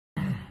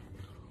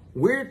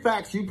Weird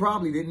facts you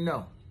probably didn't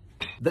know.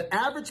 The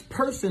average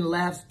person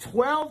laughs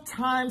 12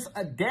 times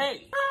a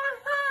day.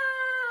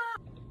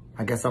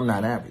 I guess I'm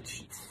not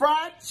average.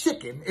 Fried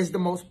chicken is the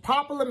most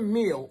popular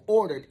meal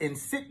ordered in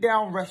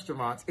sit-down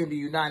restaurants in the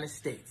United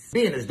States.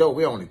 Being as though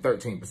we're only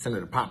 13% of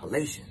the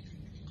population,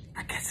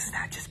 I guess it's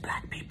not just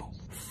black people.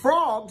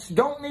 Frogs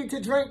don't need to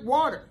drink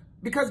water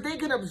because they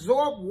can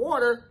absorb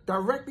water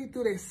directly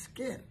through their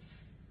skin.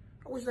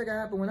 I wish that could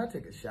happen when I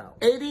take a shower.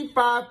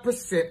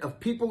 85% of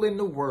people in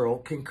the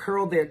world can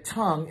curl their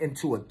tongue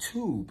into a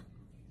tube.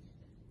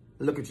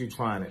 Look at you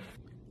trying it.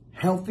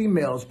 Healthy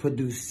males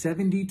produce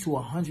 70 to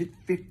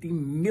 150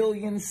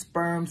 million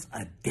sperms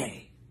a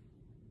day.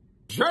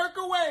 Jerk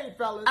away,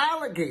 fellas.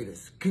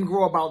 Alligators can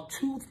grow about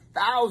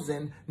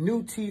 2,000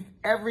 new teeth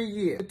every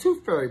year. The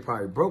tooth fairy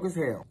probably broke as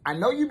hell. I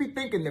know you be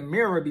thinking the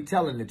mirror be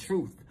telling the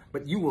truth,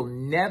 but you will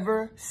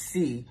never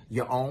see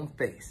your own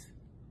face.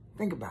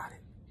 Think about it.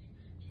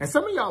 And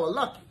some of y'all are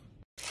lucky.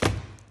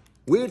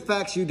 Weird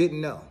facts you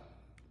didn't know.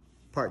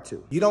 Part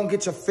 2. You don't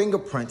get your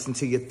fingerprints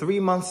until you're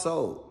 3 months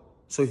old.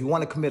 So if you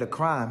want to commit a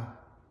crime,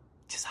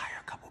 just hire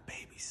a couple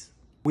babies.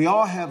 We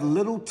all have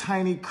little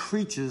tiny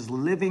creatures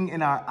living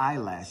in our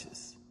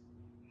eyelashes.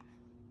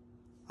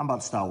 I'm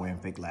about to start wearing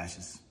fake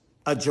lashes.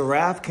 A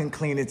giraffe can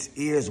clean its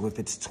ears with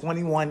its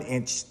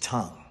 21-inch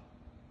tongue.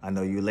 I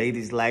know you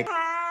ladies like...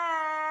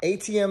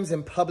 ATMs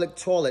and public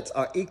toilets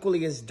are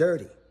equally as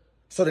dirty.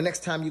 So the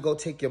next time you go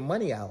take your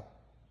money out,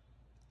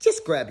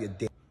 just grab your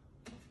dick.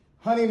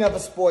 Honey never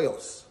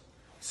spoils.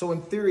 So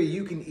in theory,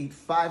 you can eat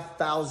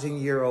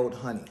 5,000-year-old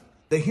honey.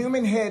 The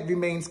human head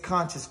remains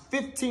conscious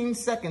 15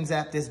 seconds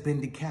after it's been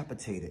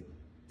decapitated.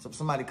 So if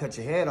somebody cut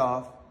your head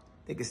off,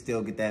 they can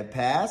still get that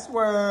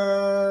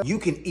password. You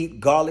can eat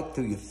garlic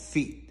through your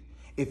feet.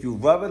 If you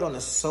rub it on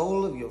the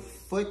sole of your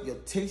foot,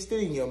 you'll taste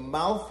it in your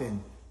mouth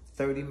in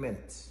 30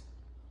 minutes.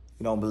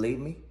 You don't believe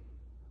me?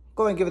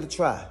 Go ahead and give it a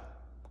try.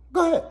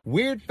 Go ahead.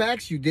 Weird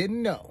facts you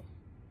didn't know.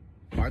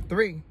 Part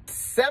 3.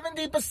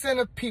 70%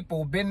 of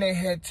people bend their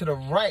head to the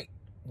right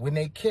when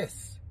they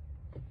kiss.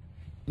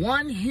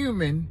 One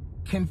human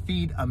can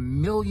feed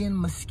 1 million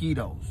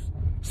mosquitoes.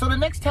 So the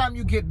next time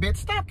you get bit,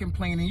 stop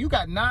complaining. You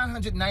got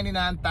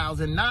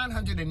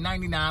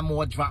 999,999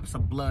 more drops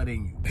of blood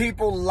in you.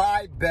 People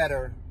lie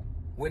better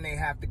when they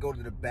have to go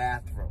to the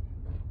bathroom.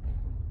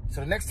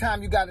 So the next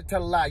time you got to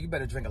tell a lie, you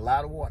better drink a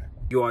lot of water.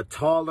 You are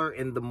taller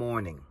in the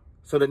morning.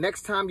 So the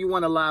next time you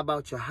want to lie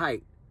about your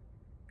height,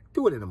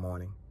 do it in the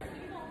morning.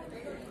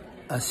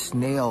 A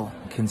snail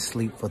can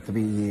sleep for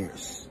 3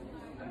 years.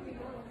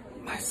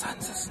 My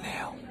son's a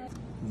snail.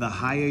 The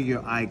higher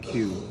your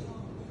IQ,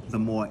 the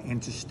more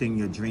interesting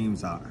your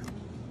dreams are.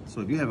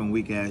 So if you're having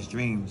weak-ass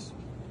dreams,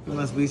 you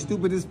must be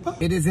stupid as fuck.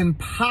 It is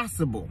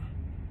impossible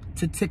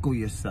to tickle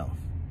yourself.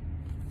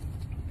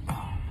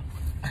 Oh.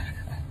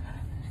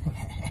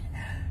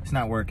 It's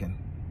not working.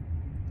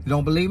 You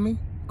don't believe me?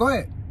 Go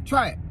ahead,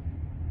 try it.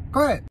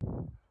 Go ahead.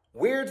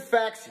 Weird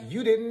facts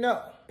you didn't know.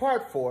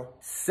 Part 4.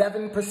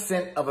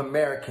 7% of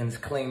Americans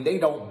claim they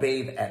don't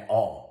bathe at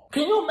all.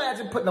 Can you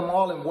imagine putting them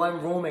all in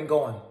one room and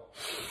going,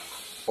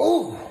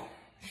 ooh,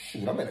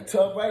 shoot, I'm in a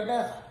tub right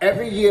now.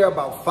 Every year,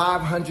 about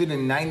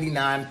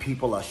 599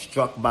 people are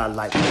struck by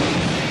lightning.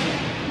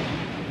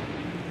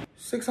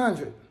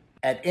 600.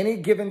 At any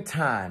given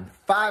time,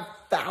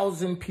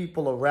 5,000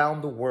 people around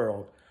the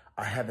world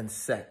are having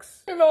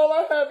sex. And all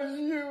I have is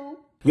you.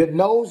 Your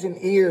nose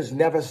and ears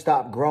never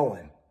stop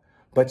growing,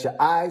 but your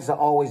eyes are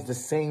always the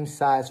same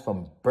size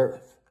from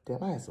birth.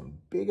 Damn, I had some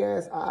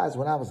big-ass eyes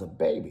when I was a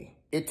baby.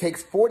 It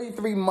takes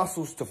 43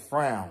 muscles to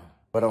frown,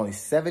 but only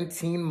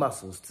 17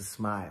 muscles to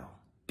smile.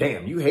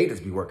 Damn, you haters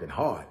be working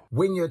hard.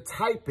 When you're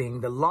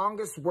typing, the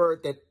longest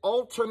word that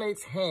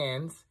alternates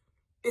hands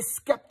is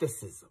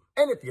skepticism.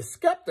 And if you're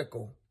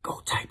skeptical,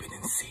 go type it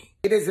and see.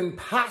 It is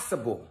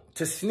impossible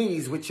to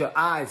sneeze with your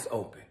eyes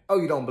open. Oh,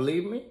 you don't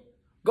believe me?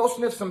 Go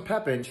sniff some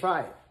pepper and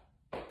try it.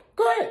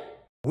 Go ahead.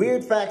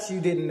 Weird facts you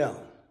didn't know.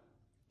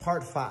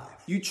 Part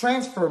 5. You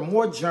transfer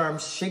more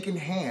germs shaking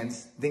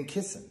hands than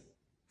kissing.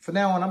 From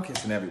now on, I'm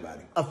kissing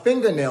everybody. A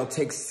fingernail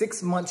takes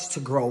 6 months to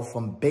grow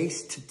from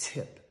base to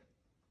tip.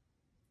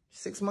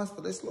 6 months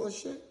for this little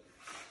shit?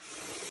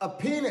 A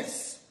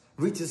penis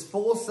reaches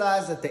full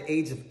size at the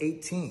age of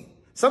 18.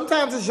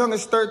 Sometimes as young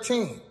as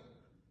 13.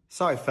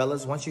 Sorry,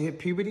 fellas, once you hit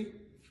puberty,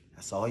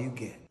 that's all you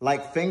get.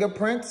 Like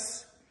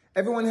fingerprints,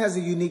 everyone has a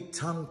unique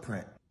tongue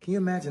print. Can you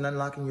imagine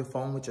unlocking your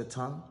phone with your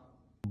tongue?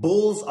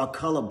 Bulls are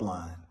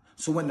colorblind.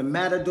 So when the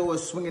matador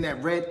is swinging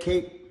that red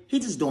cape,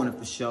 he's just doing it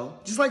for show.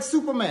 Just like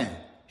Superman.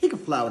 He can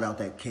fly without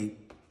that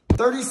cape.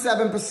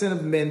 37%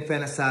 of men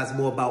fantasize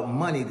more about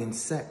money than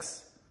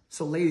sex.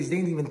 So ladies, they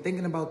ain't even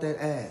thinking about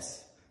that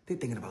ass. They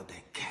thinking about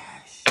that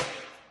cash.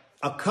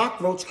 A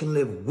cockroach can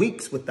live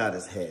weeks without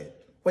his head.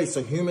 Wait,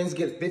 so humans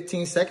get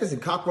 15 seconds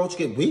and cockroach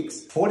get weeks?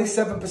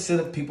 47%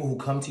 of people who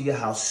come to your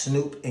house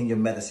snoop in your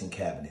medicine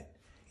cabinet.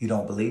 You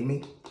don't believe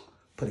me?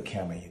 Put a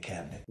camera in your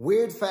cabinet.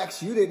 Weird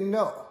facts you didn't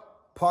know.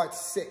 Part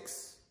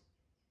 6.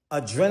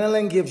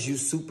 Adrenaline gives you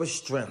super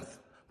strength.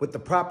 With the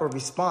proper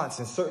response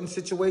in certain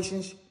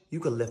situations, you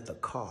could lift a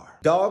car.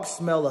 Dogs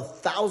smell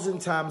 1,000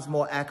 times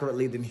more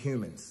accurately than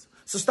humans.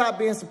 So stop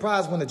being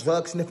surprised when a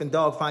drug-sniffing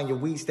dog finds your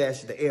weed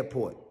stash at the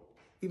airport.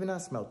 Even I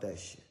smelled that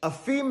shit. A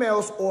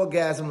female's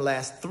orgasm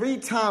lasts 3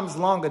 times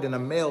longer than a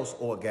male's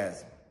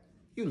orgasm.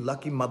 You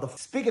lucky motherfucker.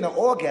 Speaking of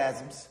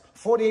orgasms,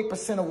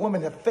 48% of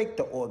women have faked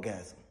the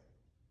orgasm.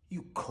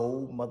 You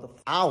cold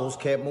motherfucker. Owls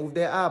can't move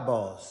their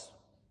eyeballs.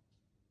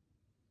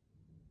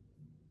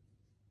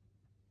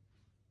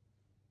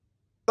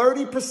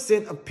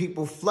 30% of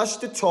people flush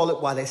the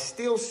toilet while they're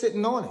still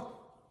sitting on it.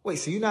 Wait,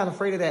 so you're not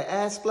afraid of that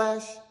ass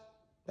splash?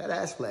 That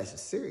ass splash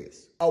is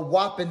serious. A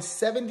whopping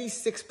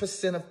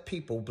 76% of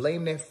people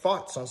blame their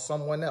farts on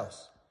someone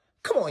else.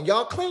 Come on,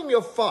 y'all, claim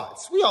your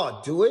farts. We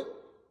all do it.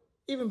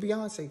 Even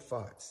Beyonce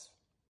farts.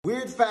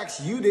 Weird facts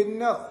you didn't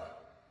know.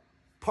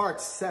 Part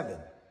 7.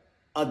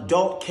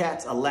 Adult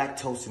cats are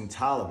lactose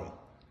intolerant.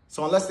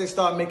 So unless they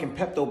start making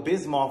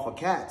Pepto-Bismol for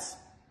cats,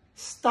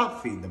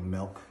 stop feeding them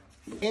milk.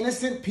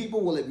 Innocent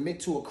people will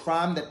admit to a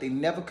crime that they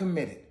never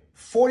committed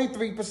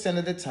 43%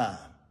 of the time.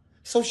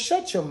 So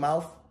shut your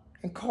mouth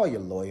and call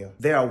your lawyer.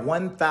 There are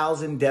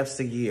 1,000 deaths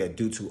a year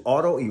due to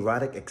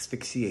autoerotic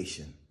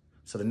asphyxiation.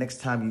 So the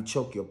next time you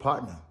choke your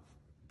partner,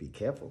 be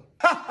careful.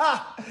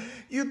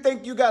 You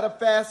think you got a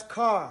fast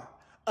car?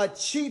 A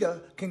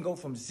cheetah can go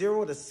from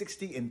 0 to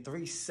 60 in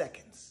 3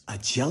 seconds. A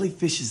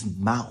jellyfish's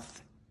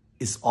mouth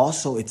is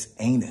also its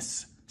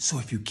anus. So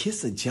if you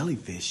kiss a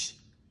jellyfish,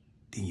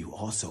 then you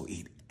also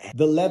eat eggs.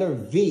 The letter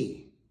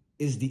V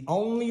is the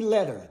only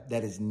letter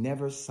that is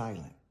never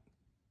silent.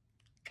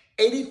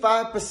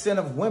 85%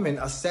 of women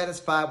are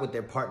satisfied with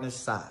their partner's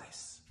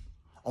size.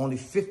 Only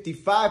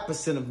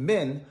 55% of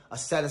men are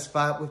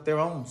satisfied with their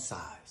own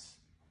size.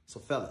 So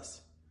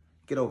fellas,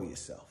 get over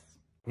yourself.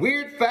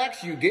 Weird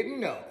facts you didn't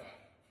know.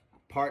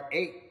 Part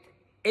 8.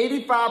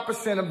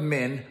 85% of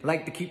men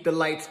like to keep the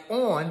lights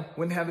on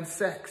when having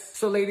sex.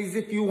 So ladies,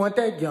 if you want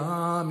that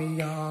yummy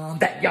yum,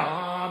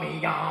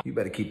 you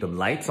better keep them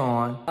lights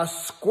on. A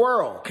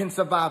squirrel can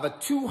survive a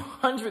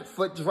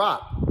 200-foot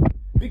drop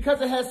because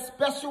it has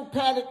special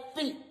padded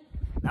feet.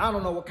 Now, I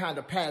don't know what kind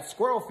of pad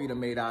squirrel feet are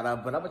made out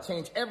of, but I'm gonna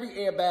change every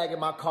airbag in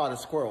my car to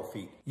squirrel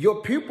feet.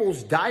 Your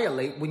pupils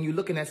dilate when you're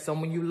looking at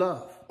someone you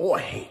love or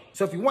hate.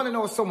 So if you wanna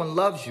know if someone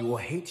loves you or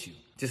hates you,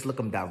 just look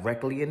them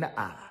directly in the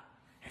eye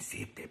and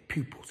see if their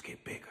pupils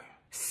get bigger.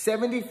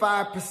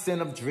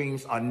 75% of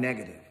dreams are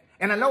negative.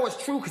 And I know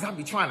it's true because I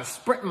be trying to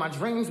sprint in my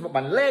dreams, but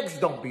my legs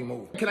don't be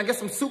moving. Can I get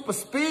some super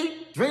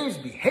speed? Dreams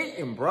be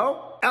hating,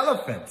 bro.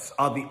 Elephants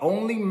are the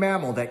only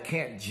mammal that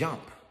can't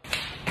jump.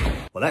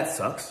 Well, that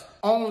sucks.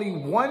 Only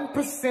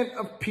 1%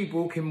 of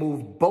people can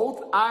move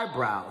both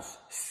eyebrows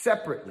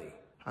separately.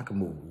 I can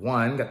move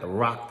one, got the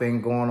rock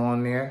thing going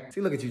on there.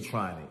 See, look at you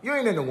trying it. You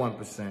ain't in the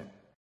 1%.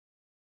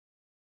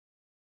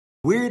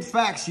 Weird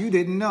facts you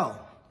didn't know.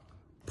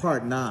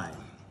 Part 9.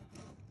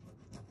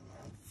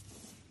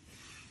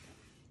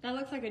 That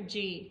looks like a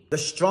G. The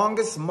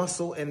strongest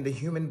muscle in the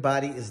human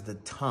body is the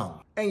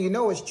tongue. And you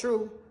know it's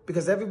true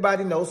because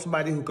everybody knows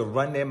somebody who can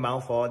run their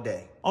mouth all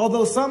day.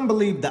 Although some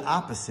believe the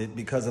opposite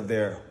because of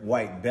their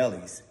white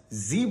bellies.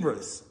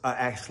 Zebras are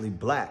actually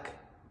black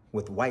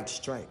with white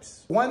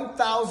stripes.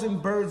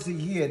 1,000 birds a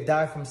year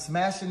die from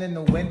smashing in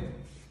the wind.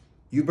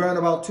 You burn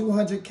about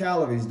 200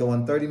 calories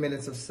during 30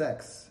 minutes of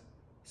sex.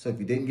 So if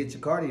you didn't get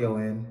your cardio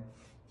in,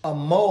 a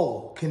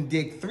mole can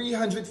dig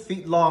 300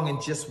 feet long in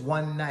just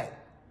one night.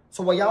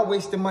 So while y'all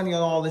wasting money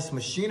on all this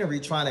machinery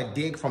trying to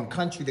dig from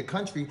country to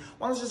country,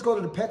 why don't you just go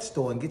to the pet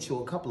store and get you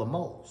a couple of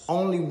moles?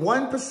 Only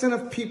 1%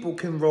 of people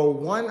can roll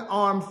one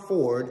arm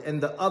forward and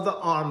the other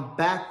arm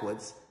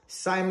backwards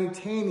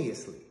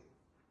simultaneously.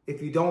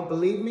 If you don't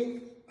believe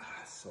me,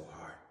 it's so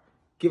hard.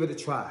 Give it a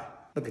try.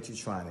 Look at you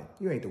trying it.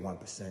 You ain't the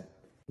 1%.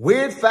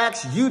 Weird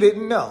facts you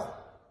didn't know.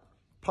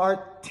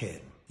 Part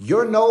 10.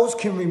 Your nose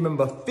can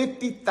remember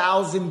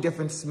 50,000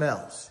 different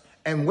smells,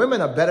 and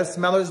women are better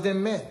smellers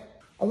than men.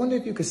 I wonder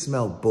if you could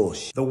smell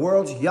bush. The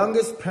world's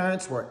youngest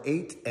parents were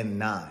 8 and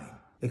 9.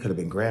 They could have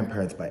been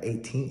grandparents by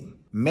 18.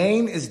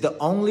 Maine is the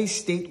only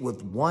state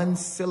with one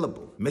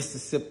syllable.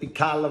 Mississippi,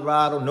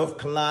 Colorado, North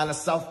Carolina,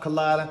 South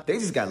Carolina. They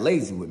just got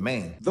lazy with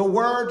Maine. The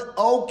word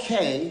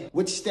okay,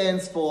 which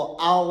stands for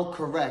all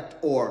correct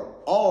or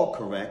all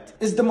correct,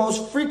 is the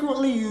most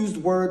frequently used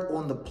word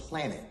on the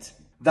planet.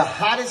 The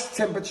hottest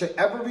temperature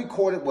ever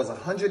recorded was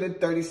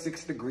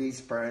 136 degrees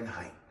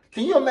Fahrenheit.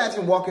 Can you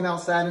imagine walking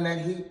outside in that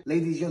heat?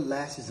 Ladies, your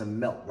lashes will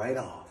melt right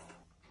off.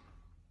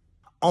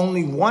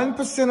 Only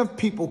 1% of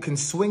people can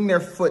swing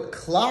their foot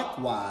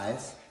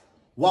clockwise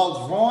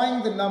while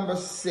drawing the number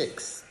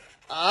 6.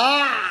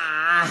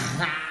 I'm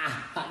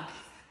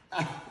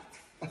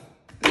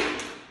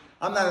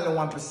not in the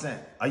 1%.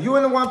 Are you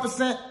in the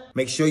 1%?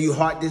 Make sure you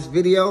heart this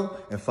video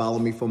and follow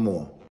me for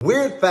more.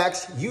 Weird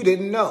facts you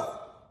didn't know.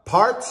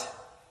 Part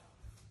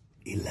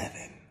 11.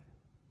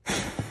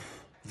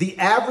 The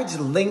average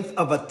length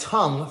of a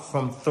tongue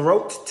from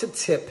throat to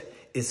tip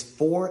is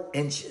 4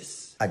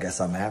 inches. I guess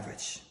I'm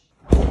average.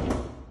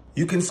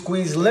 You can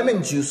squeeze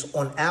lemon juice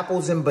on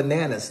apples and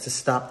bananas to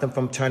stop them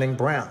from turning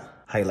brown.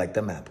 How you like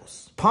them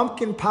apples?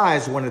 Pumpkin pie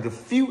is one of the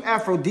few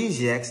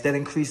aphrodisiacs that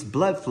increase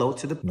blood flow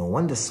to the... No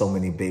wonder so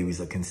many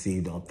babies are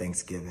conceived on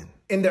Thanksgiving.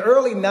 In the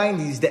early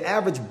 90s, the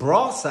average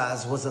bra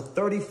size was a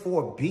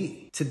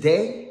 34B.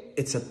 Today,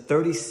 it's a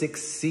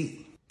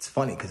 36C. It's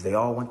funny because they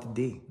all went to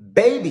D.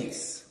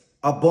 Babies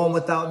are born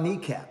without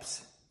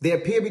kneecaps. They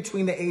appear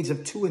between the age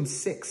of 2 and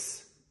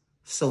 6.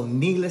 So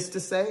needless to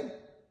say,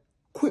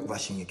 quit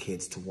rushing your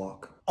kids to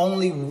walk.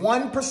 Only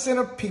 1%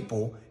 of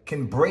people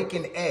can break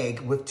an egg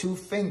with 2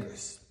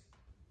 fingers.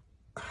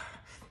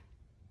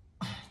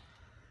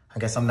 I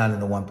guess I'm not in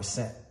the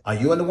 1%. Are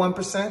you in the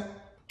 1%?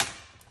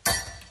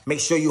 Make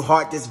sure you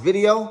heart this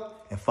video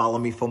and follow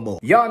me for more.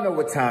 Y'all know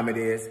what time it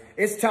is.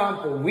 It's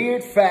time for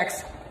Weird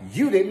Facts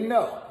You Didn't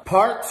Know.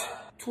 Part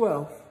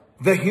 12.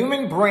 The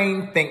human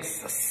brain thinks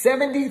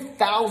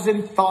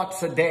 70,000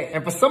 thoughts a day.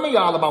 And for some of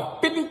y'all, about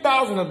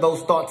 50,000 of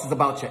those thoughts is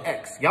about your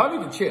ex. Y'all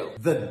need to chill.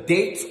 The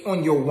date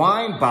on your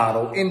wine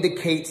bottle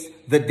indicates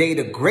the day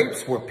the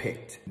grapes were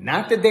picked,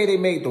 not the day they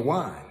made the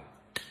wine.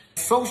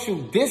 Social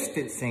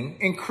distancing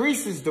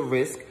increases the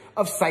risk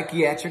of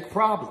psychiatric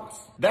problems.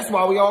 That's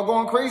why we all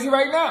going crazy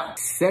right now.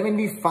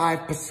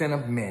 75%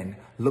 of men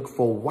look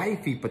for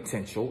wifey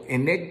potential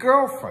in their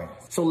girlfriends.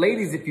 So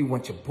ladies, if you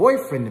want your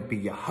boyfriend to be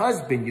your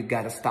husband, you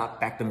gotta stop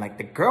acting like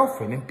the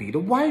girlfriend and be the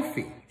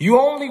wifey. You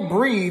only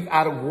breathe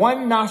out of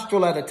one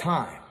nostril at a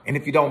time. And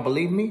if you don't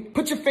believe me,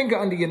 put your finger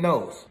under your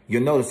nose.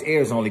 You'll notice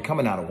air is only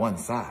coming out of one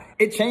side.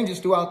 It changes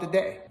throughout the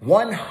day.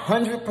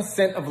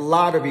 100% of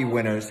lottery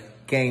winners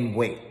gain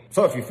weight.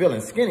 So if you're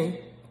feeling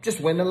skinny,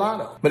 just win the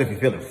lotto. But if you're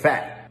feeling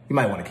fat, you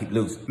might want to keep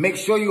losing. Make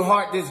sure you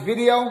heart this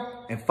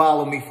video and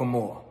follow me for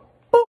more.